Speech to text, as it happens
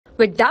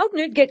With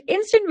Doubtnut, get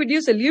instant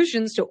video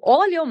solutions to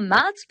all your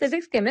maths,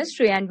 physics,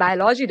 chemistry, and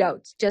biology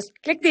doubts. Just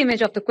click the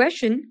image of the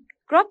question,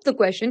 crop the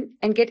question,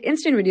 and get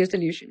instant video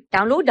solution.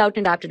 Download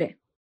Doubtnut app today.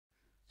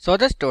 So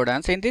the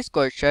students, in this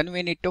question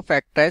we need to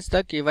factorize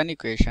the given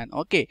equation.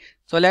 Okay,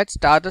 so let's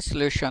start the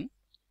solution.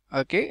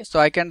 Okay, so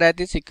I can write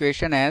this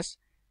equation as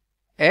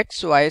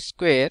xy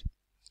square.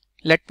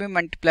 Let me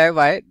multiply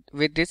y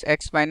with this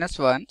x minus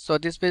 1. So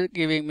this will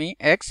giving me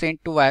x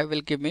into y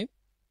will give me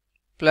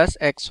plus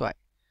xy.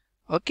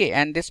 Okay,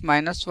 and this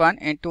minus 1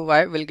 into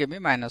y will give me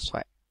minus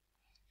y.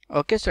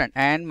 Okay, student,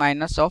 and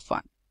minus of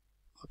 1.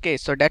 Okay,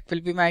 so that will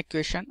be my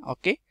equation.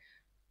 Okay,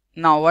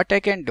 now what I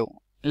can do,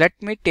 let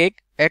me take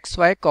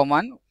xy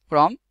common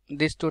from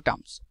these two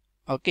terms.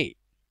 Okay,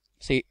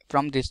 see,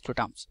 from these two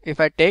terms, if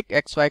I take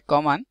xy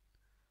common,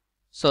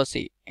 so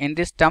see, in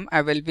this term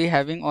I will be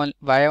having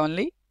y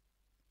only,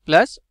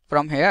 plus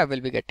from here I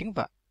will be getting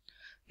y.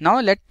 Now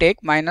let's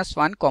take minus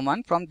 1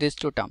 common from these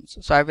two terms.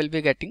 So I will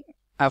be getting,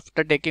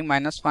 after taking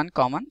minus 1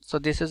 common, so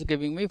this is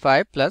giving me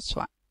y plus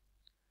 1.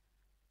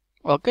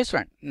 Okay,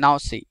 student, now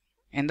see,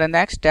 in the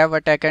next step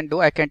what I can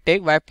do, I can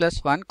take y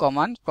plus 1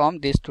 common from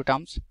these two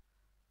terms.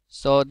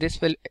 So this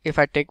will, if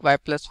I take y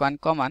plus 1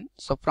 common,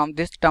 so from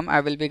this term I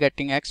will be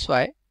getting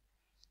xy,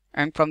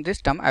 and from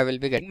this term I will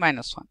be getting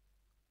minus 1.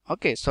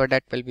 Okay, so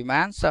that will be my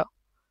answer.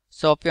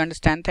 So hope you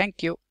understand.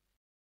 Thank you.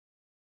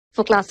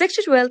 For class 6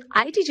 to 12,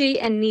 IIT JEE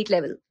and NEET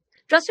level.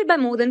 Trusted by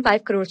more than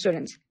 5 crore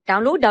students.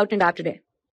 Download Doubtnut app today.